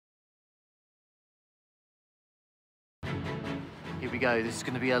Here we go. This is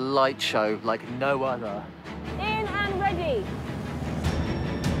going to be a light show like no other. In and ready.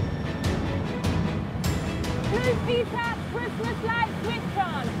 Blue Peter, Christmas light switch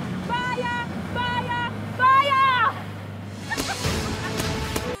on. Fire, fire, fire!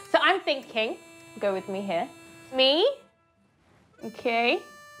 So I'm thinking, go with me here. Me, okay,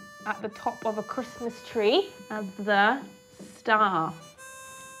 at the top of a Christmas tree as the star.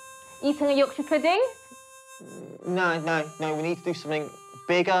 Eating a Yorkshire pudding? No, we need to do something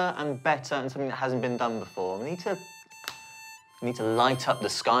bigger and better and something that hasn't been done before. We need to light up the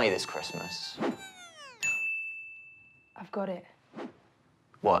sky this Christmas. I've got it.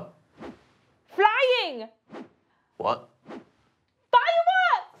 What? Flying! What?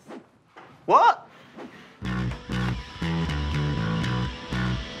 Fireworks! What?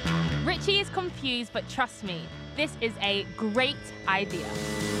 Richie is confused, but trust me, this is a great idea.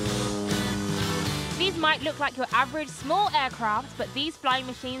 These might look like your average small aircraft, but these flying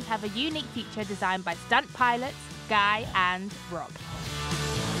machines have a unique feature designed by stunt pilots Guy and Rob.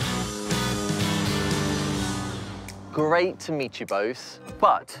 Great to meet you both,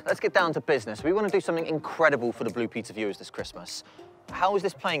 but let's get down to business. We want to do something incredible for the Blue Peter viewers this Christmas. How is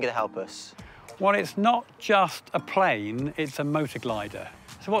this plane going to help us? Well, it's not just a plane, it's a motor glider.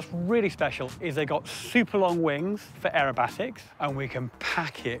 So what's really special is they've got super long wings for aerobatics, and we can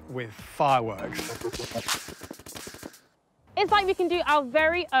pack it with fireworks. It's like we can do our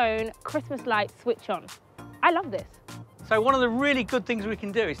very own Christmas light switch on. I love this. So one of the really good things we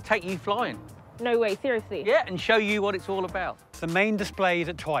can do is take you flying. No way, seriously. Yeah, and show you what it's all about. The main display is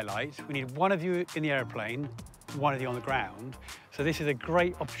at twilight. We need one of you in the aeroplane, one of you on the ground. So this is a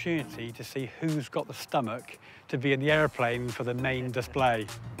great opportunity to see who's got the stomach to be in the aeroplane for the main display.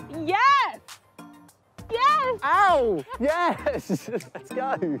 Yes! Yes! Ow! Yes! Let's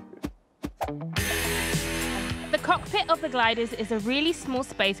go. The cockpit of the gliders is a really small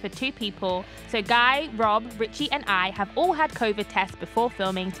space for 2 people, so Guy, Rob, Richie and I have all had COVID tests before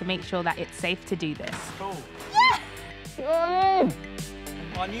filming to make sure that it's safe to do this. Cool. Yes!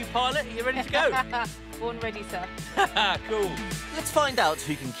 Our new pilot, are you ready to go? Born ready, sir. Cool. Let's find out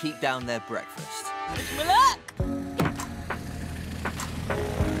who can keep down their breakfast. Wish me luck!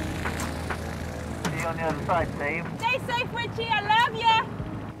 See you on the other side, Steve. Stay safe, Richie, I love you!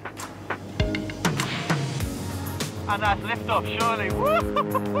 And that's lift-off, surely.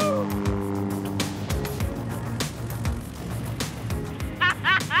 I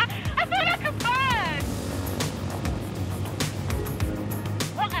feel like a bird!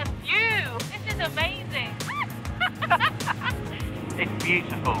 What a view! This is amazing! It's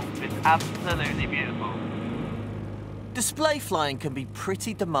beautiful. It's absolutely beautiful. Display flying can be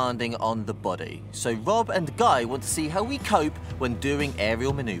pretty demanding on the body, so Rob and Guy want to see how we cope when doing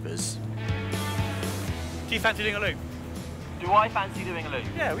aerial manoeuvres. Do you fancy doing a loop? Do I fancy doing a loop?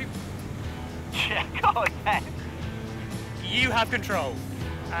 Yeah, Yeah, go on then. You have control.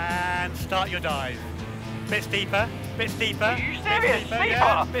 And start your dive. Bit steeper, bit steeper. Are you serious? Bit steeper,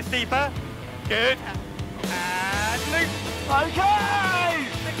 yeah, bit steeper. Good. And loop. Okay!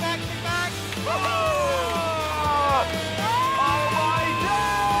 Stick back, stick back. Oh, my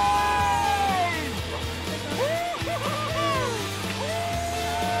days!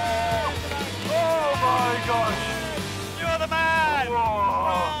 Oh my gosh! You're the man! Whoa.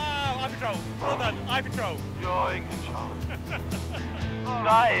 Wow, eye patrol. Well done, eye patrol. You're in control.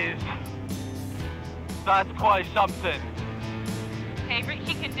 That's quite something. Okay,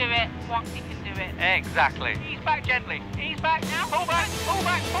 Richie can do it, Mwaksy can do it. Exactly. Ease back gently. He's back now. Pull back, pull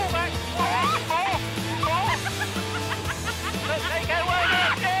back, pull back. Let's take it away.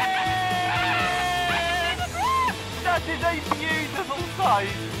 That is a beautiful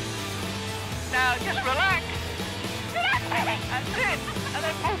sight. Now just relax. That's it. And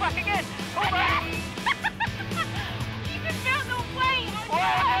then pull back again. Pull back. You can feel the weight.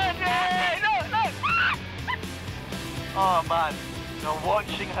 Look, look. Oh man, now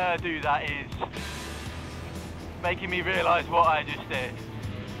watching her do that is making me realise what I just did.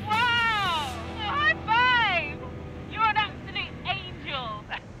 Wow! High five! You're an absolute angel.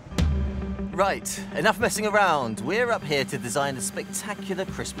 Right, enough messing around. We're up here to design a spectacular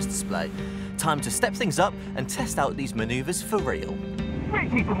Christmas display. Time to step things up and test out these manoeuvres for real.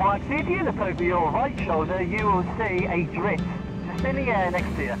 Richie and Mwaksy, if you look over your right shoulder, you will see a drift just in the air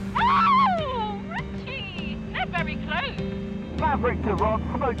next to you. Oh, Richie! They're very close. Maverick to Rob,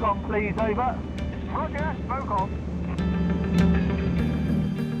 smoke on please, over. Roger, smoke on.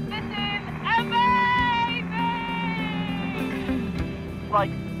 This is amazing! Like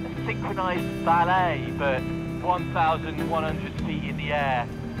a synchronised ballet, but 1,100 feet in the air.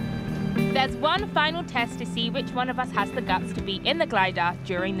 They're There's one final test to see which one of us has the guts to be in the glider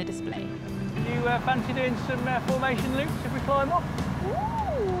during the display. Do you fancy doing some formation loops if we climb up?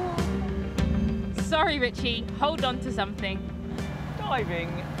 Ooh. Sorry, Richie. Hold on to something.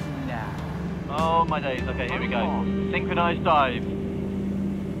 Diving now. Oh my days. Okay, here we go. Synchronized dive.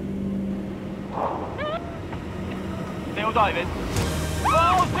 Still diving.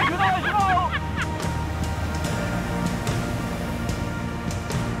 Oh, synchronized roll!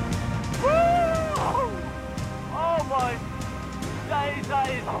 Woo! Oh my days,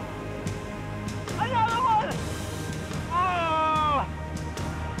 days. Another one! Oh!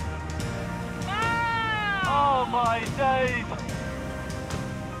 Oh my days!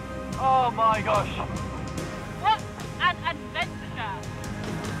 Oh my gosh! What an adventure!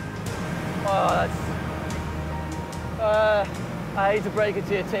 Oh, that's... I hate to break it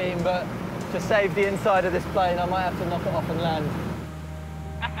to your team, but to save the inside of this plane, I might have to knock it off and land.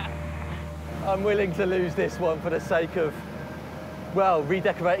 I'm willing to lose this one for the sake of, well,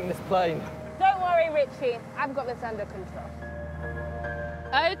 redecorating this plane. Don't worry, Richie. I've got this under control.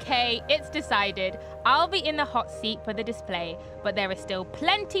 Okay, it's decided. I'll be in the hot seat for the display, but there is still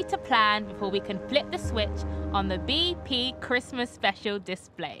plenty to plan before we can flip the switch on the BP Christmas Special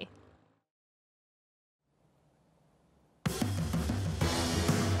display.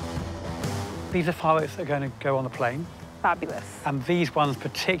 These are fireworks that are going to go on the plane. Fabulous. And these ones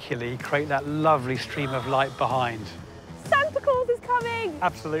particularly create that lovely stream of light behind. Santa Claus is coming!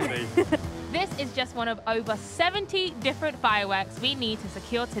 Absolutely. This is just one of over 70 different fireworks we need to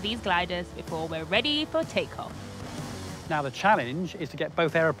secure to these gliders before we're ready for takeoff. Now the challenge is to get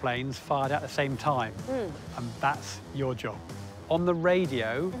both aeroplanes fired at the same time. And that's your job. On the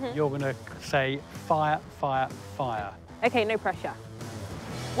radio, you're going to say fire, fire, fire. Okay, no pressure.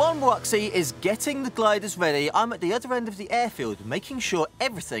 While Mwaksy is getting the gliders ready, I'm at the other end of the airfield, making sure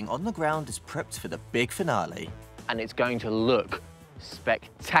everything on the ground is prepped for the big finale. And it's going to look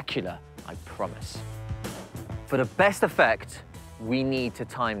spectacular, I promise. For the best effect, we need to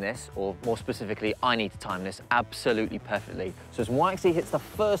time this, or more specifically, I need to time this absolutely perfectly. So as Mwaksy hits the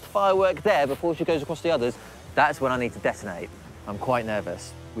first firework there before she goes across the others, that's when I need to detonate. I'm quite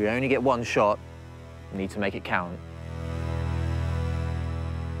nervous. We only get one shot. We need to make it count.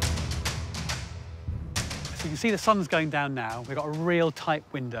 So you can see the sun's going down now. We've got a real tight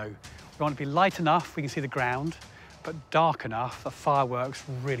window. We want it to be light enough we can see the ground, but dark enough that fireworks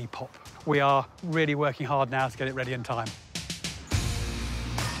really pop. We are really working hard now to get it ready in time.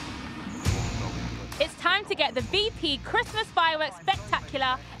 It's time to get the BP Christmas Fireworks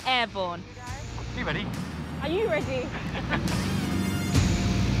Spectacular airborne. Are you ready? Are you ready?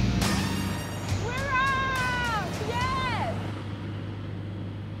 We're out! Yes!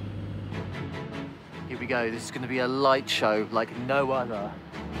 Here we go. This is going to be a light show like no other.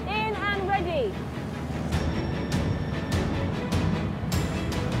 In and ready.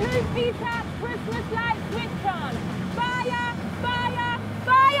 Blue Peter Christmas light switch on. Fire, fire,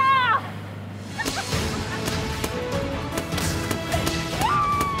 fire!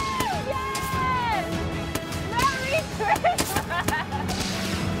 Yes! Merry Christmas!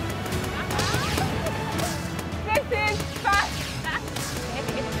 This is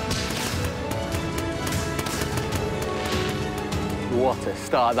fantastic! What a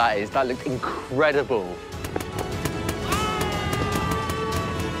start that is. That looked incredible.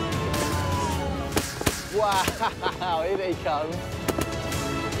 Wow, here they come.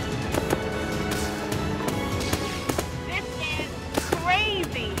 This is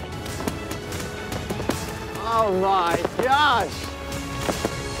crazy. Oh my gosh!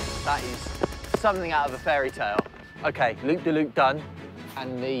 That is something out of a fairy tale. Okay, loop-de-loop done,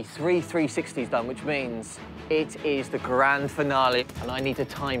 and the 3 360s done, which means it is the grand finale, and I need to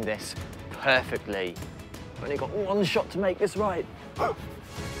time this perfectly. I've only got one shot to make this right.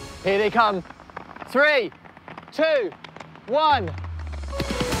 Here they come. 3, 2, 1.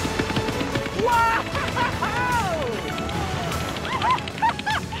 Wow!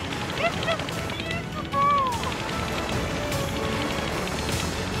 This is beautiful!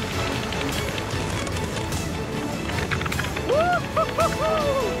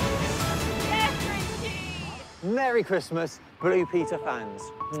 Yes, Richie! Merry Christmas, Blue Peter fans.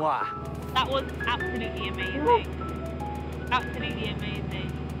 Mwah. That was absolutely amazing. Absolutely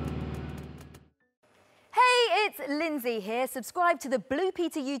amazing. Hey, it's Lindsay here. Subscribe to the Blue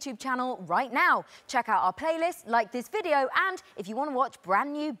Peter YouTube channel right now. Check out our playlist, like this video, and if you want to watch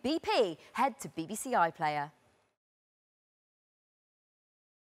brand new BP, head to BBC iPlayer.